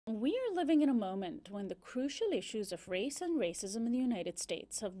We are living in a moment when the crucial issues of race and racism in the United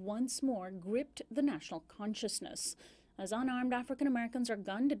States have once more gripped the national consciousness. As unarmed African Americans are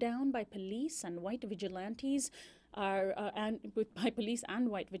gunned down by police and white vigilantes, by police and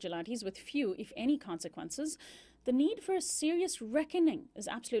white vigilantes with few, if any, consequences, the need for a serious reckoning is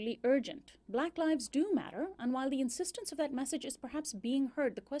absolutely urgent. Black lives do matter, and while the insistence of that message is perhaps being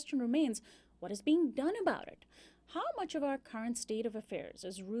heard, the question remains, what is being done about it? How much of our current state of affairs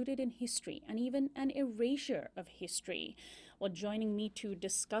is rooted in history and even an erasure of history? Well, joining me to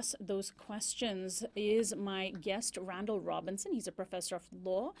discuss those questions is my guest, Randall Robinson. He's a professor of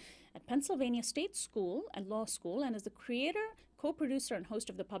law at Pennsylvania State School and Law School and is the creator, co-producer, and host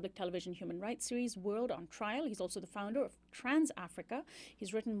of the public television human rights series World on Trial. He's also the founder of Trans Africa.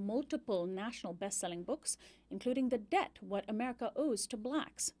 He's written multiple national best-selling books, including The Debt, What America Owes to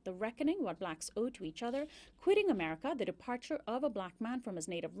Blacks, The Reckoning, What Blacks Owe to Each Other, Quitting America, The Departure of a Black Man from His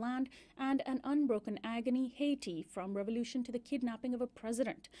Native Land, and An Unbroken Agony, Haiti, From Revolution to the Kidnapping of a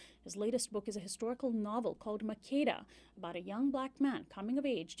President. His latest book is a historical novel called Makeda, about a young black man coming of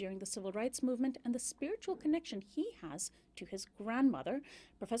age during the civil rights movement and the spiritual connection he has to his grandmother.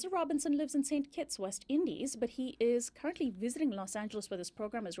 Professor Robinson lives in St. Kitts, West Indies, but he is currently visiting Los Angeles where this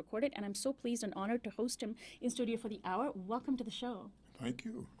program is recorded, and I'm so pleased and honored to host him in studio for the hour. Welcome to the show. Thank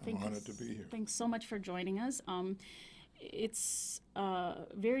you. I'm honored to be here. Thanks so much for joining us. It's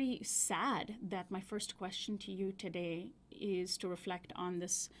very sad that my first question to you today is to reflect on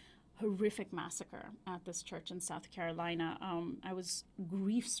this horrific massacre at this church in South Carolina. I was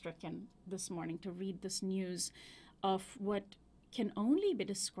grief-stricken this morning to read this news of what can only be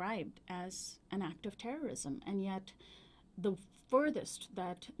described as an act of terrorism, and yet the furthest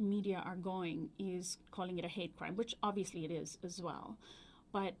that media are going is calling it a hate crime, which obviously it is as well.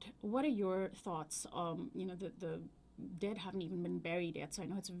 But what are your thoughts? The dead haven't even been buried yet, so I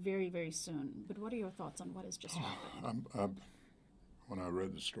know it's very, very soon. But what are your thoughts on what has just happened? When I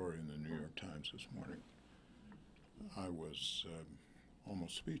read the story in the New York Times this morning, I was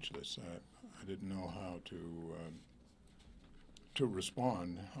almost speechless. I didn't know how to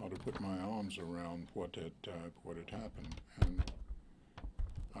respond, how to put my arms around what had happened. And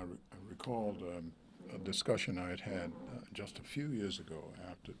I recalled a discussion I had just a few years ago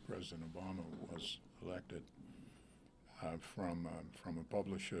after President Obama was elected from a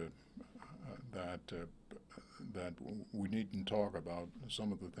publisher that we needn't talk about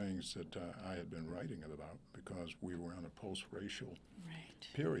some of the things that I had been writing about because we were in a post-racial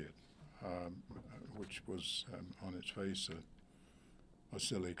period, which was on its face a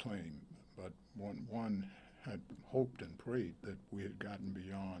silly claim. But one had hoped and prayed that we had gotten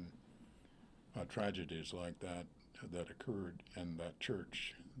beyond tragedies like that occurred in that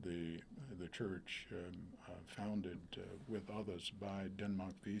church. The church founded with others by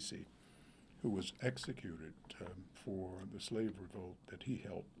Denmark Vesey, who was executed for the slave revolt that he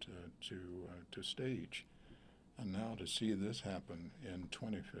helped to stage. And now to see this happen in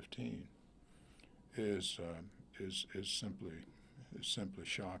 2015 is simply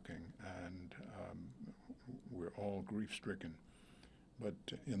shocking, and we're all grief-stricken. But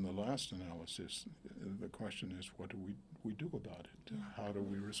in the last analysis, the question is, what do we do about it? How do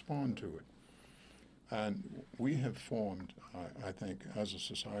we respond to it? And we have formed, I think, as a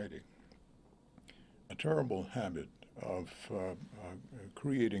society, a terrible habit of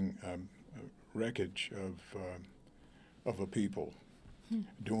creating wreckage of a people,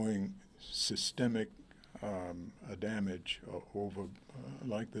 doing systemic damage over,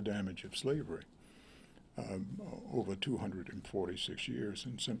 like the damage of slavery, over 246 years,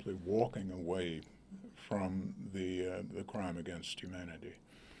 and simply walking away from the crime against humanity,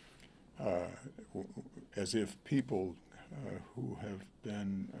 as if people who have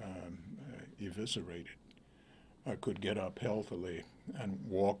been eviscerated could get up healthily and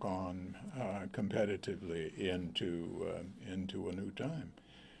walk on competitively into a new time.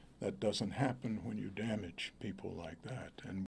 That doesn't happen when you damage people like that. And